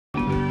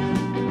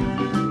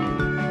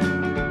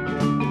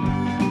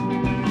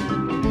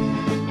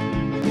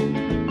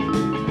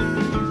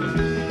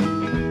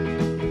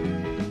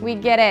We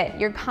get it,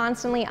 you're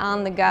constantly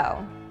on the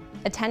go.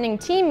 Attending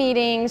team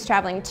meetings,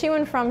 traveling to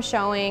and from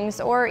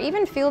showings, or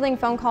even fielding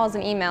phone calls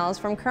and emails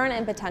from current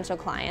and potential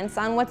clients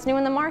on what's new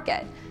in the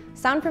market.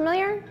 Sound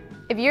familiar?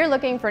 If you're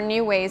looking for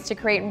new ways to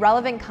create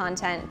relevant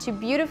content to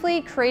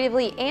beautifully,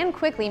 creatively, and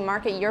quickly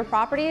market your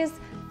properties,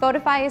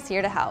 Photofy is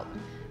here to help.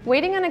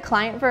 Waiting on a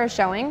client for a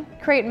showing?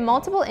 Create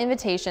multiple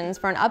invitations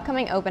for an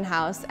upcoming open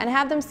house and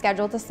have them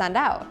scheduled to send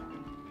out.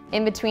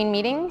 In between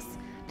meetings?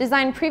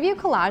 Design preview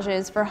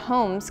collages for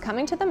homes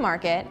coming to the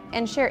market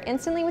and share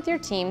instantly with your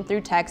team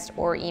through text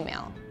or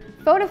email.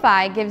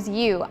 Photofy gives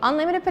you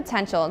unlimited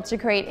potential to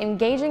create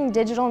engaging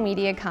digital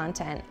media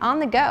content on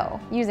the go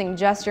using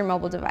just your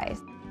mobile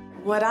device.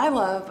 What I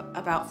love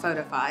about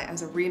Photofy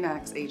as a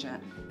RE/MAX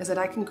agent is that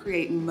I can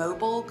create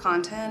mobile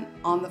content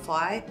on the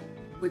fly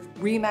with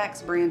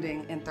RE/MAX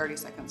branding in 30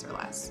 seconds or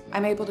less.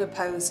 I'm able to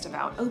post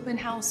about open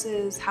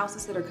houses,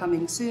 houses that are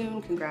coming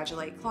soon,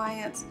 congratulate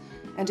clients,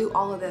 and do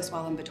all of this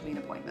while in between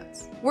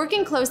appointments.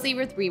 Working closely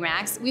with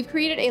RE/MAX, we've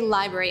created a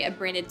library of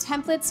branded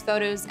templates,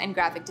 photos, and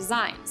graphic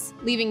designs,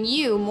 leaving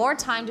you more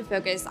time to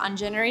focus on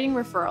generating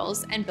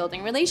referrals and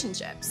building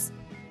relationships.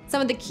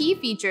 Some of the key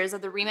features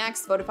of the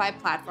RE/MAX Photofy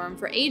platform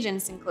for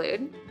agents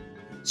include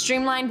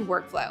streamlined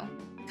workflow,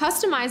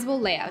 customizable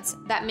layouts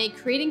that make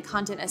creating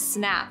content a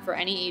snap for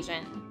any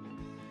agent,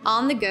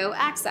 on-the-go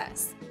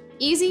access,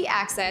 easy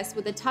access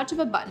with the touch of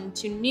a button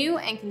to new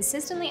and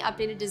consistently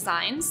updated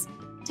designs,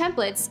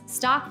 templates,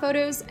 stock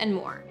photos, and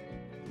more.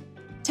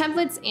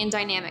 Templates and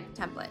dynamic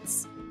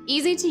templates.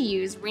 Easy to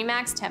use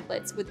RE/MAX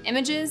templates with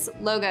images,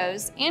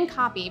 logos, and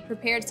copy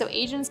prepared so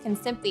agents can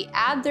simply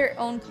add their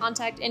own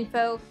contact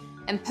info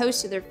and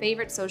post to their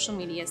favorite social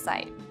media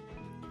site.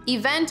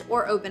 Event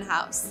or open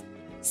house.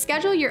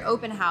 Schedule your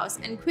open house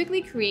and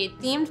quickly create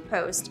themed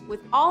posts with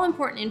all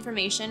important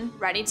information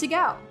ready to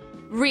go.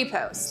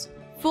 Repost.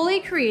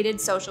 Fully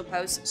created social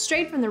posts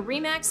straight from the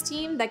RE/MAX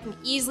team that can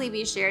easily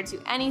be shared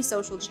to any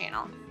social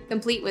channel,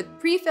 complete with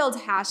pre-filled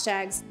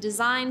hashtags,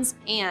 designs,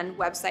 and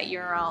website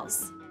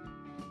URLs.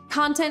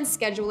 Content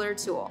Scheduler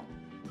Tool.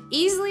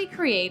 Easily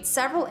create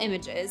several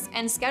images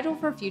and schedule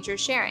for future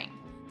sharing.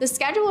 The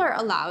scheduler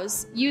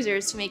allows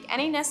users to make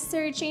any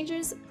necessary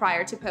changes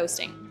prior to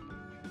posting.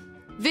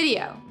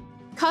 Video.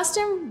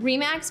 Custom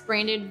RE/MAX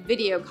branded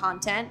video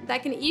content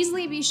that can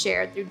easily be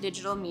shared through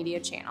digital media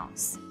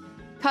channels.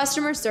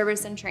 Customer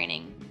service and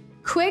training.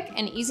 Quick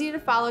and easy to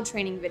follow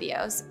training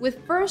videos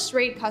with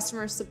first-rate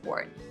customer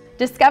support.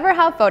 Discover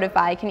how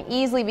Photofy can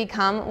easily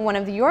become one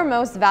of your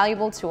most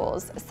valuable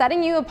tools,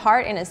 setting you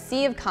apart in a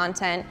sea of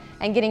content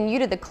and getting you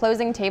to the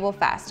closing table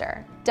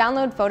faster.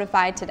 Download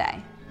Photofy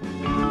today.